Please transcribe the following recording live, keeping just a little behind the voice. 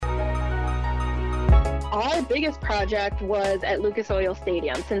our biggest project was at Lucas Oil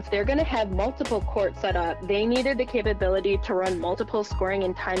Stadium. Since they're going to have multiple courts set up, they needed the capability to run multiple scoring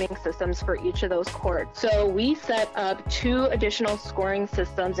and timing systems for each of those courts. So we set up 2 additional scoring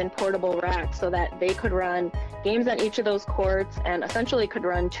systems in portable racks so that they could run games on each of those courts and essentially could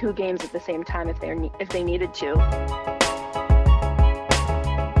run 2 games at the same time if they needed to.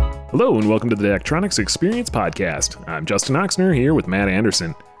 Hello and welcome to the Daktronics Experience Podcast. I'm Justin Oxner here with Matt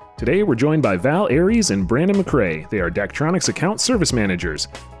Anderson. Today we're joined by Val Aries and Brandon McCray. They are Daktronics Account Service Managers.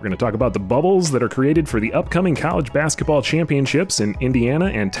 We're going to talk about the bubbles that are created for the upcoming college basketball championships in Indiana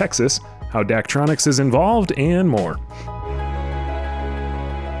and Texas, how Daktronics is involved, and more.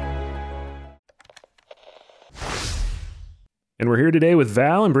 And we're here today with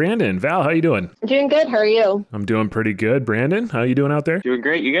Val and Brandon. Val, how you doing? Doing good. How are you? I'm doing pretty good. Brandon, how you doing out there? Doing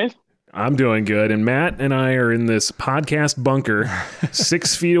great. You guys? I'm doing good. And Matt and I are in this podcast bunker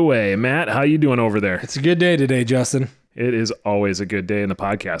 6 feet away. Matt, how you doing over there? It's a good day today, Justin. It is always a good day in the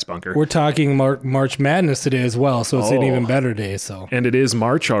podcast bunker. We're talking March Madness today as well, so it's an even better day. And it is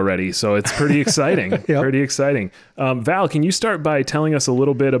March already, so it's pretty exciting. Yep. Pretty exciting. Val, can you start by telling us a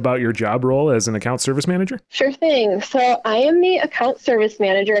little bit about your job role as an account service manager? Sure thing. So I am the account service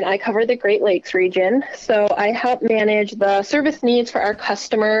manager, and I cover the Great Lakes region. So I help manage the service needs for our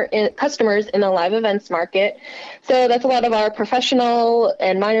customers in the live events market. So that's a lot of our professional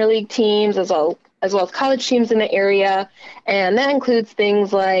and minor league teams as well as college teams in the area. And that includes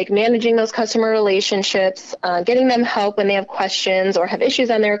things like managing those customer relationships, getting them help when they have questions or have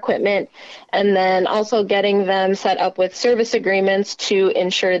issues on their equipment, and then also getting them set up with service agreements to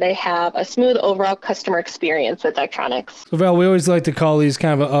ensure they have a smooth overall customer experience with Daktronics. So Val, we always like to call these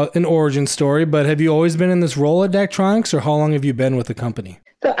kind of an origin story, but have you always been in this role at Daktronics, or how long have you been with the company?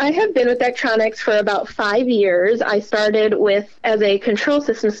 So I have been with Daktronics for about 5 years. I started as a control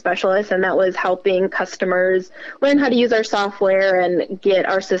system specialist, and that was helping customers learn how to use our software and get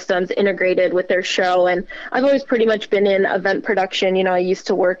our systems integrated with their show. And I've always pretty much been in event production. You know, I used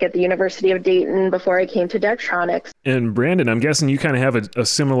to work at the University of Dayton before I came to Daktronics. And Brandon, I'm guessing you kind of have a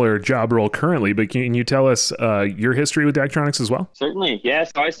similar job role currently, but can you tell us your history with Daktronics as well? Certainly, yeah.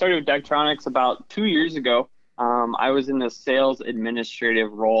 So I started with Daktronics about 2 years ago. I was in the sales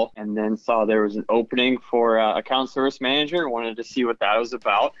administrative role and then saw there was an opening for account service manager. Wanted to see what that was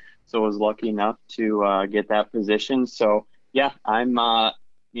about. So I was lucky enough to get that position. So yeah, I'm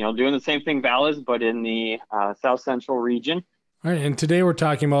doing the same thing Val is, but in the South Central region. All right, and today we're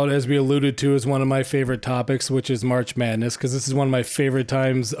talking about, as we alluded to, is one of my favorite topics, which is March Madness, because this is one of my favorite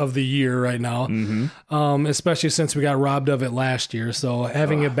times of the year right now, especially since we got robbed of it last year. So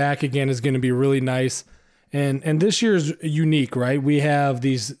having it back again is going to be really nice. And this year is unique, right? We have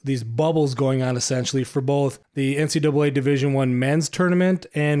these bubbles going on essentially for both the NCAA Division I men's tournament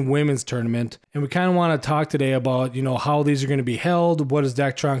and women's tournament. And we kind of want to talk today about, how these are going to be held. What is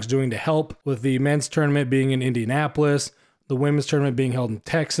Daktronics doing to help with the men's tournament being in Indianapolis, the women's tournament being held in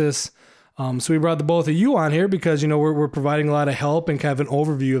Texas. So we brought the both of you on here because, we're providing a lot of help and kind of an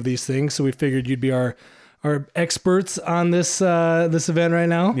overview of these things. So we figured you'd be our experts on this event right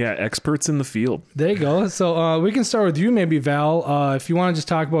now. Yeah, experts in the field. There you go. So we can start with you, maybe Val. If you want to just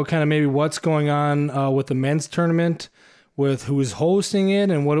talk about kind of maybe what's going on with the men's tournament, with who is hosting it,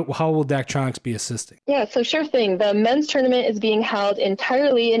 and how will Daktronics be assisting? Yeah, so sure thing. The men's tournament is being held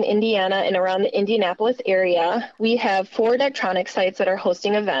entirely in Indiana and around the Indianapolis area. We have 4 Daktronics sites that are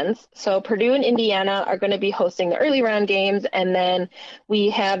hosting events. So Purdue and Indiana are going to be hosting the early round games, and then we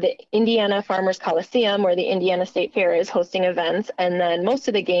have the Indiana Farmers Coliseum, where the Indiana State Fair is hosting events, and then most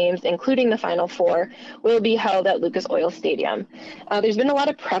of the games, including the Final Four, will be held at Lucas Oil Stadium. There's been a lot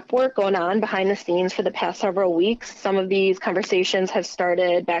of prep work going on behind the scenes for the past several weeks. Some of these conversations have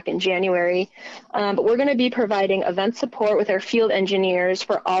started back in January, but we're going to be providing event support with our field engineers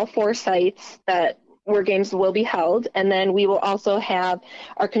for all 4 sites where games will be held. And then we will also have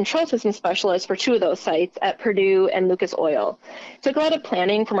our control system specialists for 2 of those sites at Purdue and Lucas Oil. It took a lot of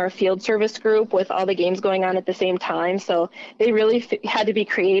planning from our field service group with all the games going on at the same time. So they really had to be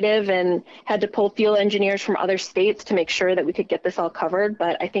creative and had to pull field engineers from other states to make sure that we could get this all covered.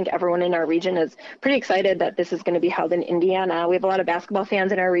 But I think everyone in our region is pretty excited that this is going to be held in Indiana. We have a lot of basketball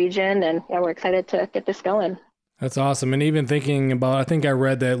fans in our region, and yeah, we're excited to get this going. That's awesome. And even thinking about, I think I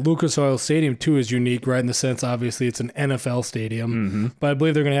read that Lucas Oil Stadium too is unique, right? In the sense, obviously it's an NFL stadium, but I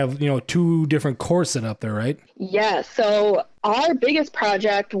believe they're going to have, 2 different courts set up there, right? Yeah. So Our biggest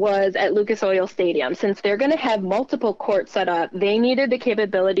project was at Lucas Oil Stadium. Since they're going to have multiple courts set up, they needed the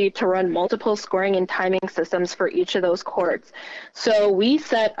capability to run multiple scoring and timing systems for each of those courts. So we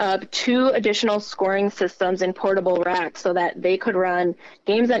set up 2 additional scoring systems in portable racks so that they could run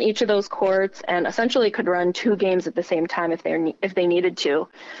games on each of those courts and essentially could run 2 games at the same time if they needed to.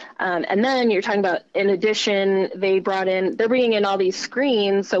 And then you're talking about, in addition, they're bringing in all these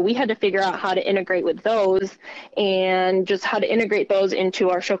screens, so we had to figure out how to integrate with those and just how to integrate those into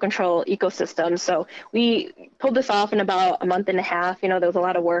our show control ecosystem. So we pulled this off in about a month and a half. There was a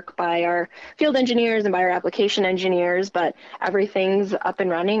lot of work by our field engineers and by our application engineers, but everything's up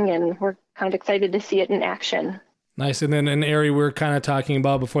and running, and we're kind of excited to see it in action. Nice. And then an area we're kind of talking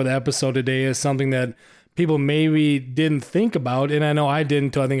about before the episode today is something that people maybe didn't think about, and I know I didn't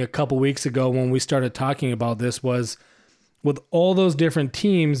until I think a couple weeks ago when we started talking about this, was with all those different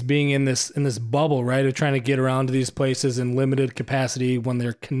teams being in this bubble, right, of trying to get around to these places in limited capacity when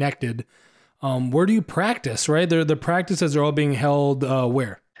they're connected. Where do you practice, right? The practices are all being held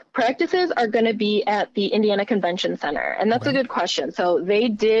where? Practices are going to be at the Indiana Convention Center, and that's a good question. So they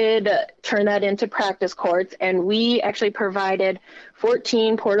did turn that into practice courts, and we actually provided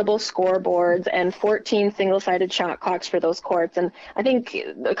 14 portable scoreboards and 14 single-sided shot clocks for those courts. And I think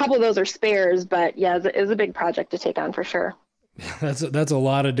a couple of those are spares, but yeah, it was a big project to take on for sure. That's a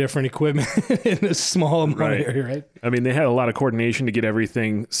lot of different equipment in a small amount of area, right? I mean, they had a lot of coordination to get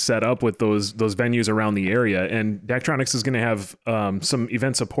everything set up with those venues around the area, and Daktronics is going to have some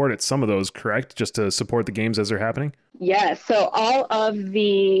event support at some of those, correct? Just to support the games as they're happening? Yes, so all of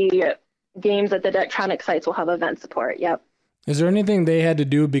the games at the Daktronics sites will have event support, yep. Is there anything they had to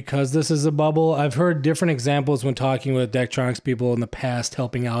do because this is a bubble? I've heard different examples when talking with Daktronics people in the past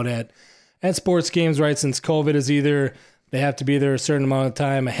helping out at sports games, right? Since COVID is either they have to be there a certain amount of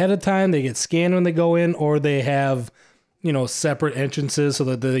time ahead of time, they get scanned when they go in, or they have, separate entrances so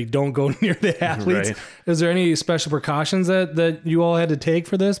that they don't go near the athletes. Right. Is there any special precautions that you all had to take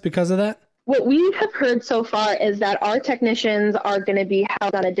for this because of that? What we have heard so far is that our technicians are going to be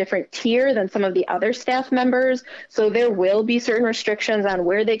held on a different tier than some of the other staff members. So there will be certain restrictions on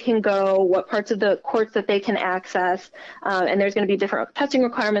where they can go, what parts of the courts that they can access, and there's going to be different testing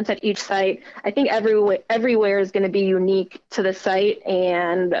requirements at each site. I think everywhere is going to be unique to the site,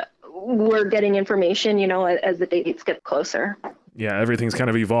 and we're getting information, as the dates get closer. Yeah, everything's kind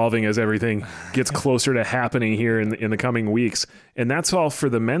of evolving as everything gets closer to happening here in the coming weeks. And that's all for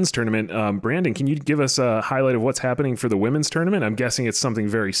the men's tournament. Brandon, can you give us a highlight of what's happening for the women's tournament? I'm guessing it's something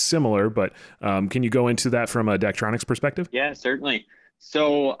very similar, but can you go into that from a Daktronics perspective? Yeah, certainly.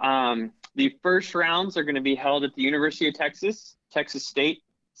 So the first rounds are going to be held at the University of Texas, Texas State,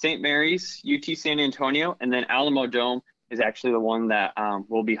 St. Mary's, UT San Antonio, and then Alamo Dome is actually the one that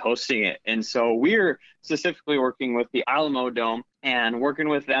will be hosting it. And so we're specifically working with the Alamo Dome and working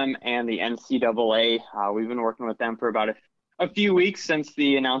with them and the NCAA. We've been working with them for about a few weeks since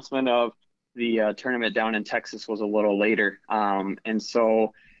the announcement of the tournament down in Texas was a little later. And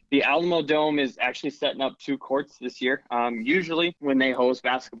so the Alamo Dome is actually setting up 2 courts this year. Usually when they host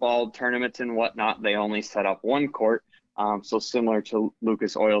basketball tournaments and whatnot, they only set up 1 court. So similar to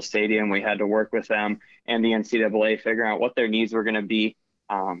Lucas Oil Stadium, we had to work with them and the NCAA figuring out what their needs were going to be.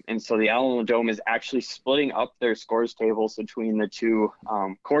 And so the Alamo Dome is actually splitting up their scores tables between the 2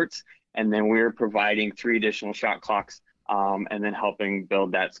 courts. And then we're providing 3 additional shot clocks and then helping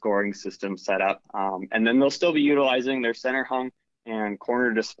build that scoring system set up. And then they'll still be utilizing their center hung and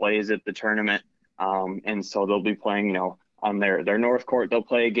corner displays at the tournament. And so they'll be playing, on their north court, they'll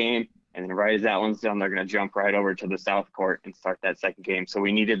play a game. And then right as that one's done, they're going to jump right over to the south court and start that second game. So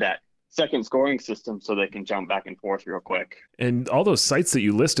we needed that second scoring system so they can jump back and forth real quick. And all those sites that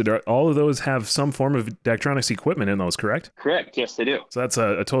you listed, all of those have some form of Daktronics equipment in those, correct? Correct. Yes, they do. So that's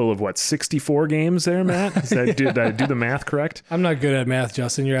a total of 64 games there, Matt? Did I do the math correct? I'm not good at math,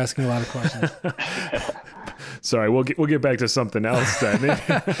 Justin. You're asking a lot of questions. Sorry, we'll get back to something else then.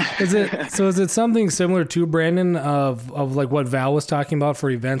 Is it something similar to, Brandon, of like what Val was talking about for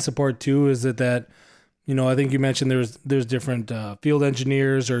event support too? Is it that, I think you mentioned there's different field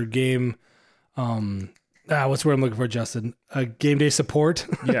engineers or game, what's the word I'm looking for, Justin? Game day support.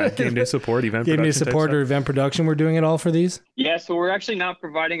 Yeah, game day support, event game production. Day support or event production. We're doing it all for these? Yeah, so we're actually not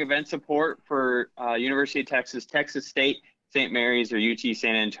providing event support for University of Texas, Texas State, St. Mary's, or UT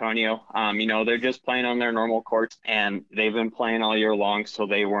San Antonio. They're just playing on their normal courts, and they've been playing all year long, so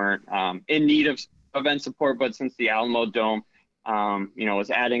they weren't in need of event support. But since the Alamo Dome, was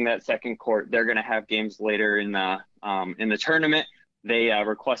adding that second court, they're going to have games later in the tournament. They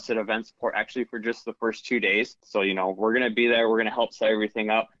requested event support actually for just the first 2 days. So, we're going to be there. We're going to help set everything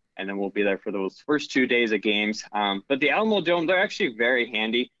up. and then we'll be there for those first 2 days of games. But the Alamo Dome, they're actually very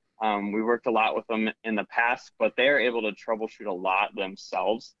handy. We worked a lot with them in the past, but they're able to troubleshoot a lot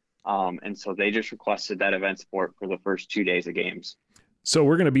themselves. And so they just requested that event support for the first 2 days of games. So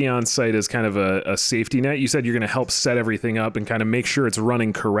we're going to be on site as kind of a safety net. You said you're going to help set everything up and kind of make sure it's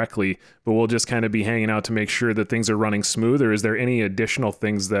running correctly, but we'll just kind of be hanging out to make sure that things are running smooth. Or is there any additional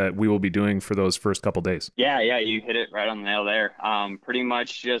things that we will be doing for those first couple days? Yeah, you hit it right on the nail there. Pretty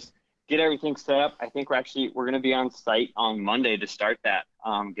much just get everything set up. I think we're going to be on site on Monday to start that,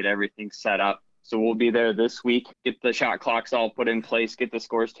 get everything set up. So we'll be there this week, get the shot clocks all put in place, get the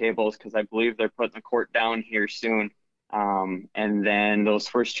scores tables, because I believe they're putting the court down here soon. And then those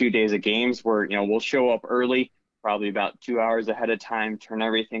first 2 days of games we'll show up early, probably about 2 hours ahead of time, turn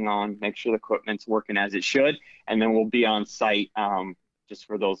everything on, make sure the equipment's working as it should. And then we'll be on site, just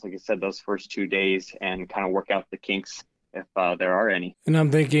for those, like I said, those first 2 days and kind of work out the kinks if there are any. And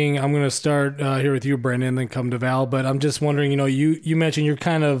I'm thinking I'm going to start here with you, Brendan, then come to Val. But I'm just wondering, you mentioned you're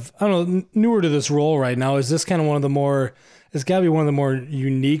kind of, newer to this role right now. Is this kind of it's got to be one of the more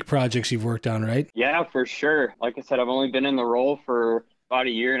unique projects you've worked on, right? Yeah, for sure. Like I said, I've only been in the role for about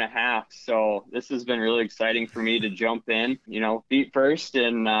 1.5 years. So this has been really exciting for me to jump in, feet first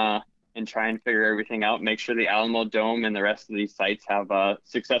and try and figure everything out, make sure the Alamo Dome and the rest of these sites have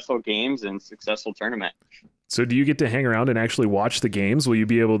successful games and successful tournament. So do you get to hang around and actually watch the games? Will you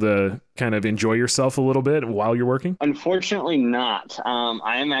be able to kind of enjoy yourself a little bit while you're working? Unfortunately not.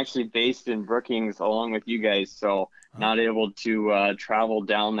 I am actually based in Brookings along with you guys, so not able to travel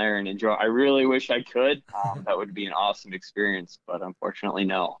down there and enjoy. I really wish I could. That would be an awesome experience, but unfortunately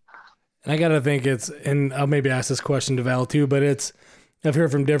no. And I got to think and I'll maybe ask this question to Val too, but I've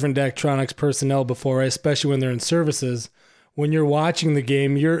heard from different Daktronics personnel before, especially when they're in services. When you're watching the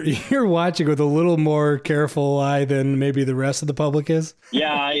game, you're watching with a little more careful eye than maybe the rest of the public is.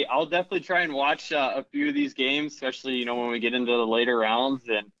 Yeah, I'll definitely try and watch a few of these games, especially when we get into the later rounds,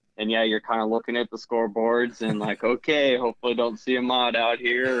 and yeah, you're kind of looking at the scoreboards and like, okay, hopefully don't see a mod out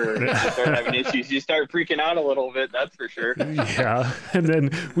here, or you start having issues. You start freaking out a little bit, that's for sure. Yeah, and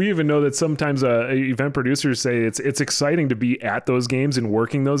then we even know that sometimes event producers say it's exciting to be at those games and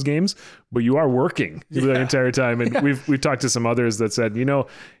working those games, but you are working the entire time. And we've talked to some others that said,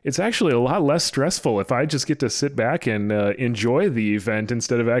 it's actually a lot less stressful if I just get to sit back and enjoy the event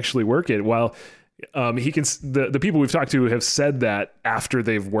instead of actually work it. While the people we've talked to have said that after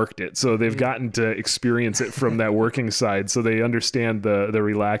they've worked it, so they've gotten to experience it from that working side, so they understand the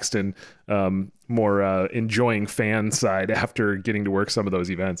relaxed and more enjoying fan side after getting to work some of those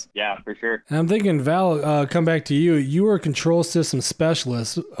events. Yeah, for sure. And I'm thinking, Val, come back to you. You were a control system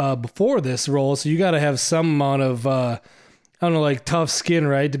specialist before this role, so you got to have some amount of tough skin,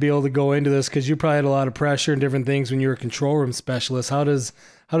 right, to be able to go into this, because you probably had a lot of pressure and different things when you were a control room specialist. How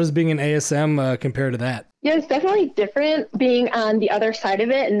does being an ASM compare to that? Yeah, it's definitely different being on the other side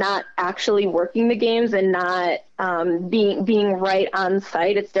of it and not actually working the games and not being right on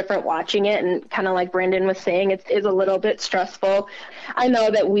site. It's different watching it, and kind of like Brandon was saying, it is a little bit stressful. I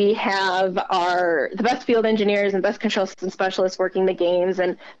know that we have the best field engineers and best control system specialists working the games,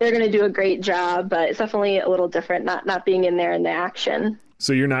 and they're going to do a great job, but it's definitely a little different not being in there in the action.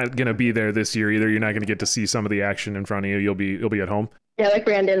 So you're not going to be there this year either. You're not going to get to see some of the action in front of you. You'll be at home. Yeah, like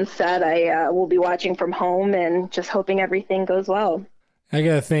Brandon said, I will be watching from home and just hoping everything goes well. I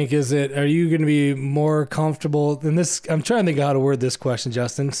gotta think, are you going to be more comfortable than this? I'm trying to think of how to word this question,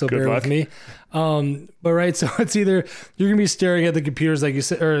 Justin, so bear with me. But right, so it's either you're going to be staring at the computers, like you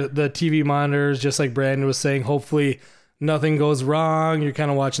said, or the TV monitors, just like Brandon was saying. Hopefully nothing goes wrong. You're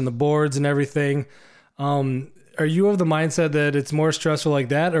kind of watching the boards and everything. Are you of the mindset that it's more stressful like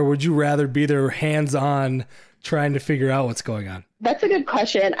that, or would you rather be there hands-on trying to figure out what's going on? That's a good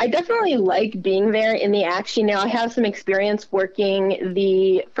question. I definitely like being there in the action. Now, I have some experience working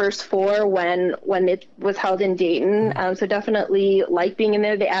the first four when it was held in Dayton. So definitely like being in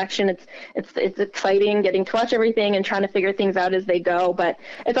there, the action. It's exciting getting to watch everything and trying to figure things out as they go. But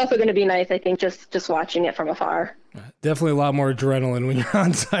it's also going to be nice, I think, just watching it from afar. Definitely a lot more adrenaline when you're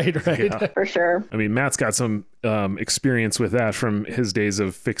on site, right? Yeah. For sure. I mean, Matt's got some experience with that from his days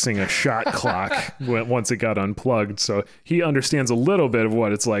of fixing a shot clock once it got unplugged. So he understands a little bit of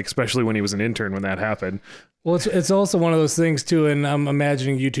what it's like, especially when he was an intern when that happened. Well, it's also one of those things too, and I'm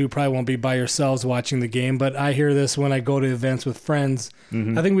imagining you two probably won't be by yourselves watching the game, but I hear this when I go to events with friends.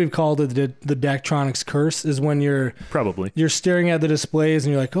 Mm-hmm. I think we've called it the Daktronics curse, is when you're staring at the displays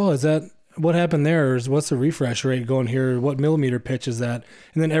and you're like, oh, is that what happened there? What's the refresh rate going here? What millimeter pitch is that?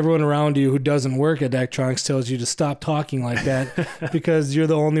 And then everyone around you who doesn't work at Daktronics tells you to stop talking like that because you're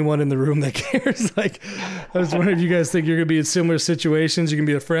the only one in the room that cares. Like, I was wondering if you guys think you're going to be in similar situations. You can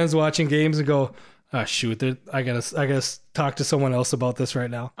be the friends watching games and go, oh, shoot, I gotta talk to someone else about this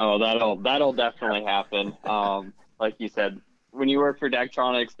right now. Oh, that'll definitely happen. Like you said, when you work for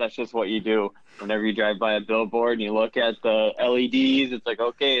Daktronics, that's just what you do. Whenever you drive by a billboard and you look at the LEDs, it's like,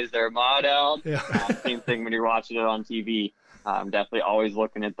 okay, is there a mod out? Yeah. Same thing when you're watching it on TV. I'm definitely always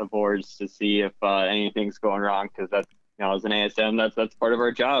looking at the boards to see if anything's going wrong, because that's, as an ASM, that's part of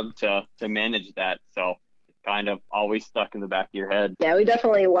our job to manage that. So it's kind of always stuck in the back of your head. Yeah, we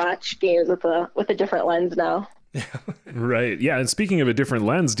definitely watch games with a different lens now. Right. Yeah. And speaking of a different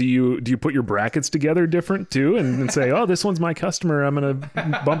lens, do you put your brackets together different too, and say, oh, this one's my customer, I'm going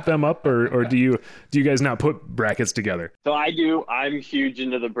to bump them up, or do you guys not put brackets together? So I do. I'm huge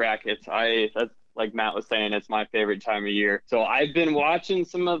into the brackets. That's like Matt was saying, it's my favorite time of year. So I've been watching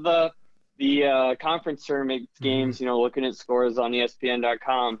some of the conference tournament games, looking at scores on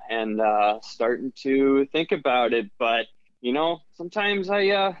ESPN.com and starting to think about it. But sometimes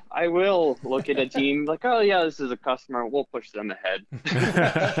I will look at a team like, oh yeah, this is a customer, we'll push them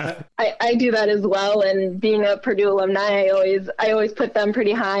ahead. I do that as well, and being a Purdue alumni, I always put them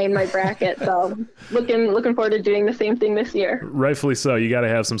pretty high in my bracket. So looking forward to doing the same thing this year. Rightfully so. You got to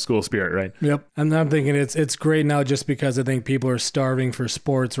have some school spirit, right? Yep. And I'm thinking it's great now just because I think people are starving for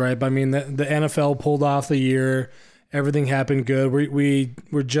sports, right? But I mean, the NFL pulled off the year. Everything happened good. We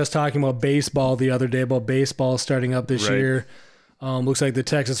were just talking about baseball the other day, about baseball starting up this year. Looks like the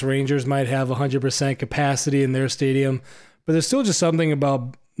Texas Rangers might have 100% capacity in their stadium. But there's still just something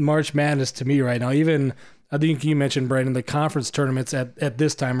about March Madness to me right now. Even, I think you mentioned, Brandon, the conference tournaments at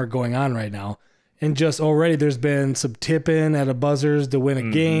this time are going on right now. And just already there's been some tip-in at a buzzers to win a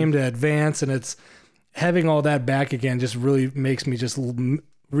game, to advance. And it's having all that back again just really makes me just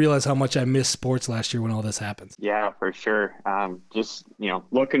realize how much I missed sports last year when all this happens. Yeah, for sure. Just,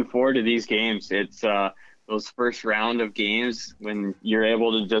 looking forward to these games. It's those first round of games when you're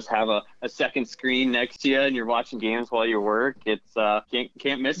able to just have a second screen next to you and you're watching games while you work. It's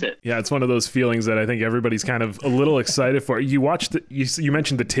can't miss it. Yeah, it's one of those feelings that I think everybody's kind of a little excited for. You watched you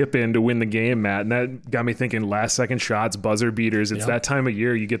mentioned the tip in to win the game, Matt, and that got me thinking last second shots, buzzer beaters. It's that time of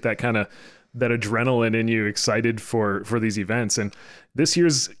year you get that kind of that adrenaline in you, excited for these events. And this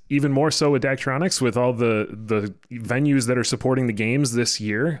year's even more so with Daktronics, with all the venues that are supporting the games this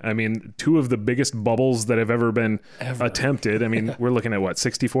year. I mean, two of the biggest bubbles that have ever been attempted. I mean, we're looking at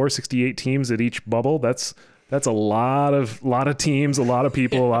 64, 68 teams at each bubble. That's a lot of teams, a lot of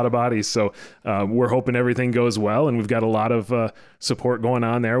people, a lot of bodies. So we're hoping everything goes well, and we've got a lot of support going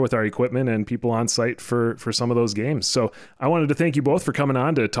on there with our equipment and people on site for some of those games. So I wanted to thank you both for coming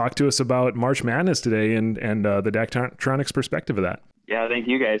on to talk to us about March Madness today and the Daktronics perspective of that. Yeah, thank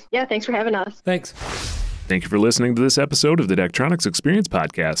you guys. Yeah, thanks for having us. Thanks. Thank you for listening to this episode of the Daktronics Experience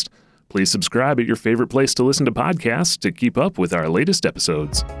Podcast. Please subscribe at your favorite place to listen to podcasts to keep up with our latest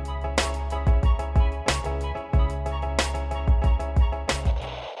episodes.